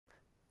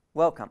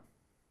Welcome.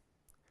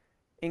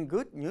 In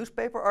good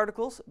newspaper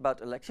articles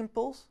about election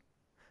polls,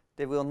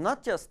 they will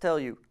not just tell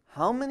you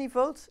how many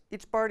votes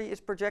each party is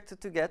projected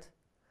to get,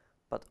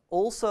 but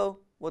also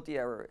what the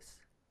error is.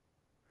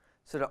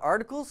 So the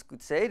articles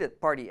could say that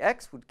party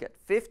X would get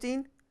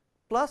 15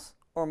 plus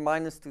or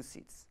minus 2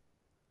 seats.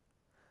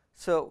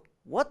 So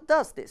what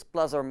does this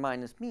plus or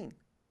minus mean?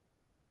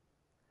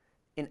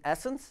 In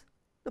essence,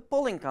 the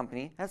polling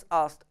company has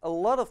asked a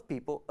lot of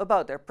people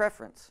about their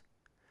preference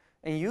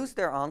and used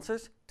their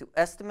answers to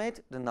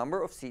estimate the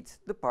number of seats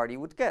the party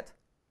would get.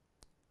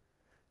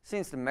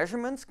 Since the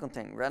measurements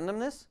contain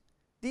randomness,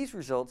 these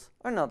results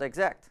are not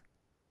exact.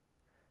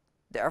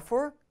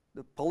 Therefore,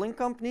 the polling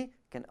company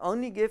can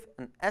only give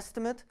an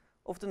estimate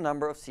of the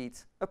number of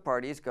seats a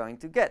party is going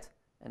to get,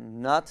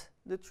 and not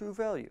the true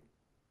value.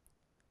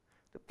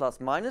 The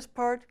plus-minus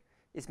part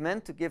is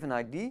meant to give an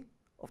idea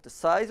of the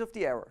size of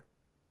the error.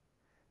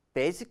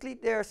 Basically,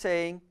 they are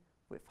saying,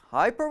 with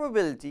high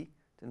probability,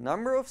 the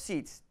number of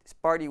seats this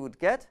party would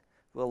get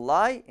will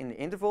lie in the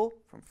interval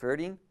from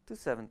 13 to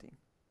 17.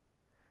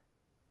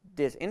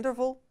 This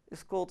interval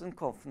is called a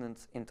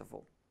confidence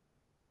interval.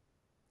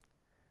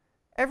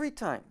 Every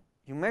time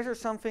you measure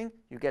something,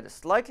 you get a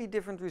slightly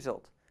different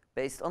result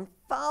based on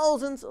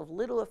thousands of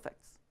little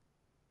effects.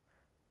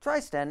 Try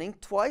standing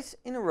twice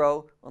in a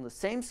row on the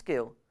same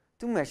scale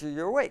to measure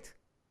your weight,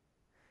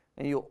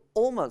 and you'll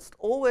almost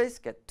always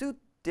get two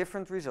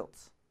different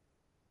results.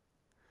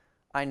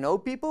 I know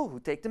people who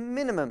take the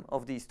minimum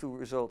of these two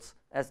results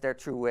as their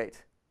true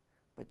weight,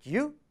 but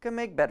you can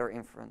make better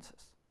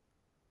inferences.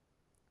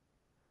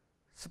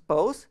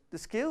 Suppose the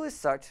scale is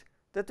such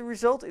that the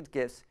result it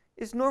gives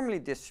is normally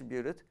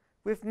distributed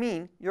with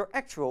mean your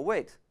actual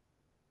weight.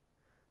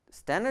 The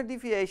standard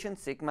deviation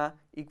sigma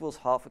equals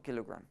half a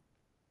kilogram.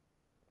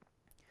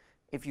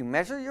 If you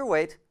measure your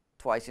weight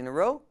twice in a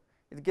row,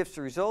 it gives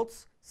the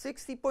results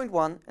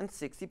 60.1 and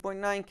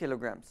 60.9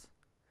 kilograms.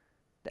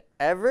 The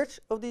average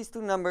of these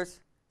two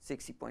numbers,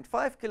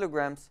 60.5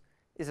 kilograms,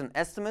 is an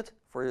estimate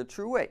for your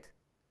true weight.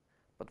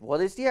 But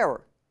what is the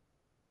error?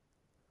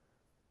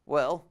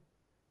 Well,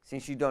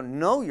 since you don't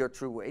know your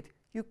true weight,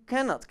 you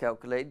cannot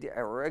calculate the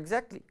error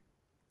exactly.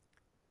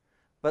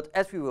 But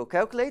as we will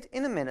calculate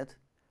in a minute,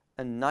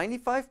 a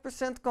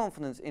 95%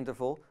 confidence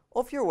interval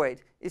of your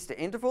weight is the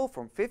interval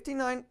from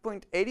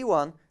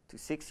 59.81 to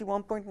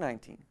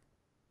 61.19.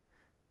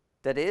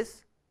 That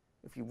is,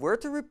 if you were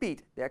to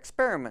repeat the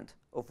experiment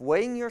of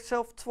weighing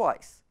yourself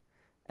twice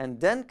and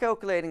then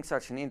calculating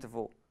such an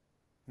interval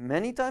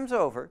many times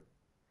over,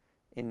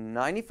 in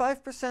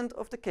 95%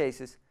 of the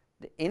cases,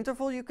 the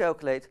interval you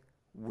calculate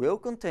will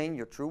contain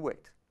your true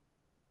weight.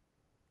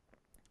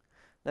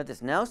 Let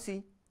us now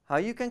see how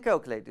you can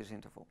calculate this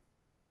interval.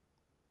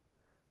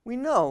 We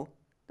know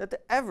that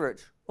the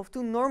average of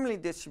two normally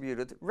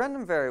distributed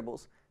random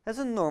variables has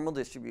a normal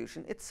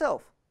distribution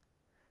itself,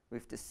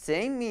 with the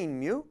same mean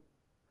mu,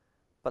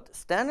 but the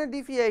standard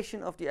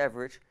deviation of the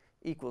average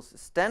equals the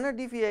standard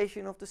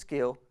deviation of the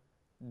scale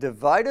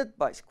divided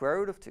by square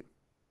root of 2.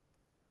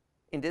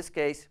 In this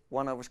case,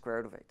 1 over square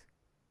root of 8.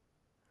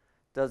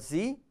 Thus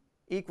z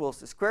equals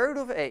the square root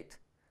of 8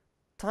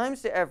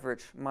 times the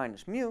average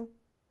minus mu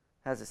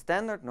has a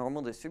standard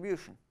normal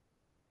distribution.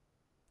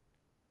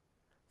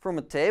 From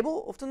a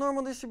table of the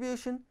normal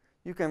distribution,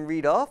 you can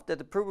read off that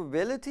the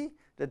probability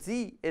that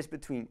z is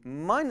between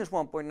minus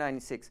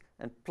 1.96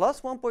 and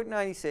plus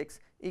 1.96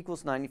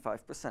 equals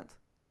 95%.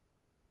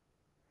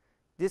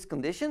 This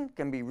condition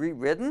can be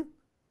rewritten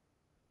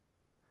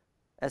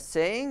as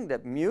saying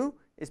that mu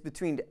is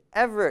between the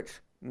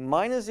average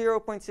minus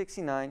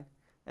 0.69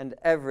 and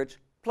the average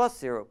plus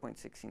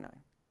 0.69.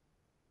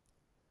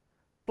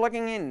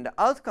 Plugging in the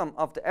outcome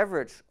of the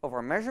average of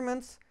our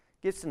measurements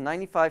gives the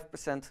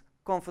 95%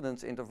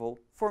 confidence interval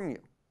for mu.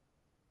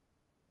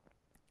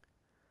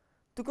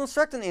 To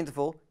construct an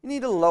interval, you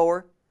need a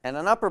lower and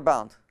an upper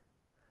bound,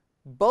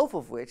 both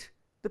of which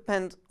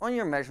depend on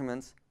your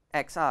measurements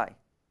xi.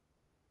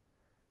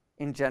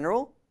 In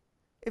general,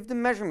 if the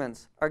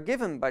measurements are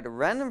given by the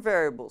random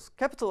variables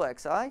capital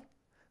Xi,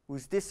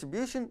 whose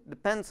distribution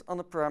depends on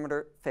the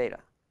parameter theta,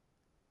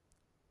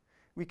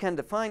 we can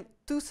define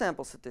two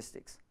sample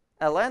statistics,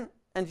 ln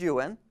and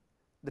un,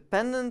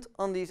 dependent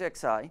on these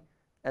xi,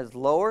 as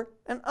lower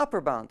and upper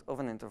bound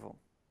of an interval.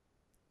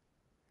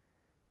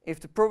 If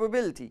the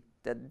probability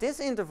that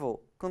this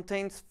interval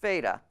contains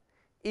theta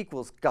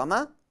equals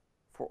gamma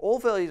for all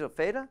values of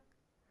theta,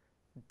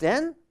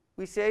 then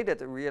we say that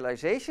the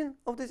realization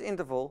of this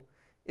interval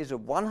is a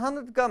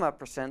 100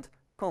 gamma%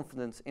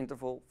 confidence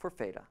interval for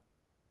theta.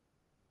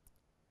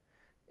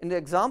 In the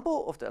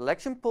example of the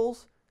election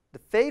polls, the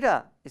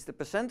theta is the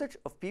percentage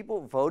of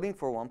people voting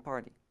for one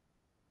party.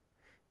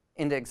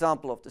 In the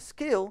example of the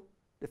scale,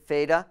 the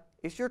theta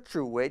is your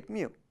true weight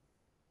mu.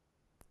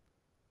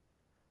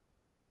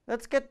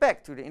 Let's get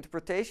back to the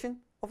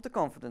interpretation of the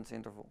confidence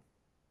interval.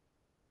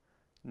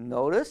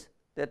 Notice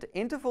that the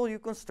interval you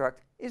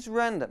construct is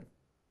random.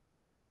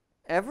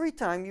 Every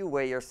time you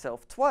weigh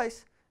yourself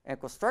twice and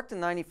construct a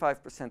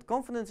 95%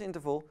 confidence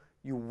interval,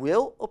 you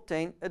will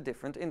obtain a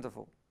different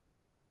interval.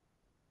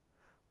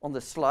 On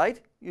the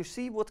slide, you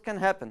see what can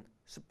happen,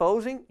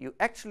 supposing you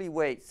actually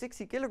weigh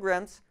 60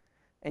 kilograms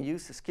and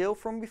use the scale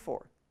from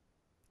before.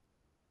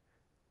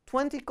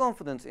 20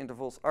 confidence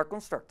intervals are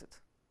constructed.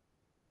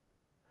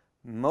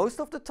 Most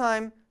of the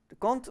time, the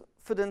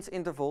confidence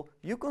interval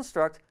you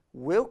construct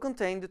will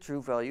contain the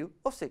true value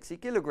of 60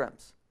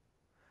 kilograms.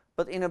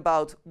 But in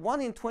about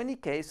 1 in 20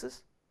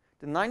 cases,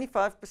 the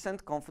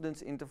 95%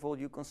 confidence interval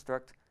you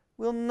construct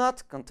will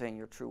not contain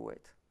your true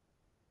weight.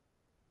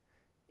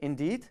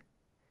 Indeed,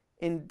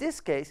 in this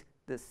case,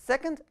 the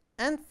second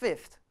and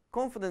fifth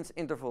confidence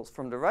intervals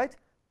from the right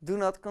do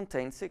not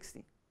contain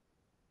 60.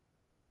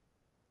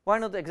 Why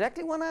not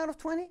exactly 1 out of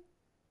 20?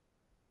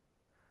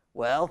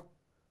 Well,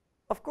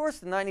 of course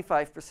the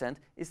 95%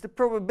 is the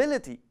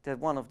probability that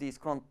one of these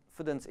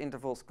confidence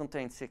intervals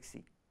contains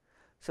 60.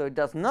 So it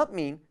does not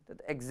mean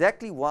that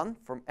exactly 1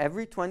 from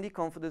every 20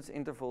 confidence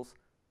intervals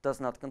does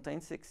not contain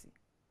 60.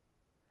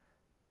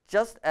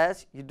 Just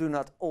as you do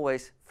not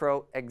always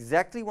throw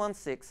exactly 1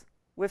 6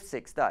 with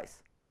 6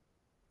 dice.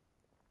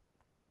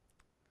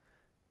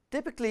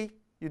 Typically,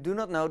 you do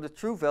not know the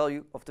true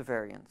value of the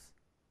variance.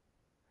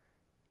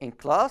 In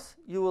class,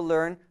 you will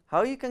learn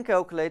how you can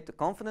calculate the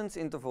confidence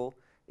interval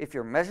if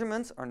your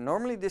measurements are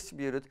normally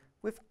distributed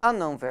with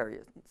unknown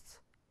variance,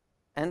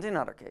 and in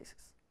other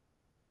cases.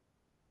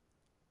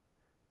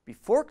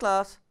 Before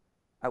class,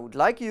 I would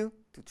like you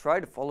to try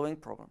the following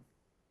problem.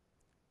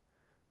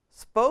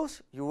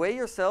 Suppose you weigh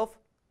yourself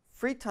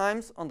 3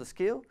 times on the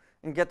scale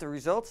and get the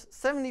results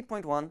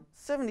 70.1,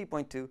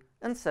 70.2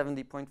 and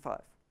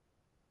 70.5.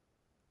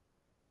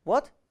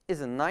 What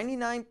is a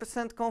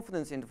 99%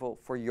 confidence interval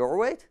for your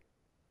weight?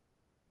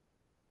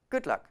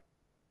 Good luck!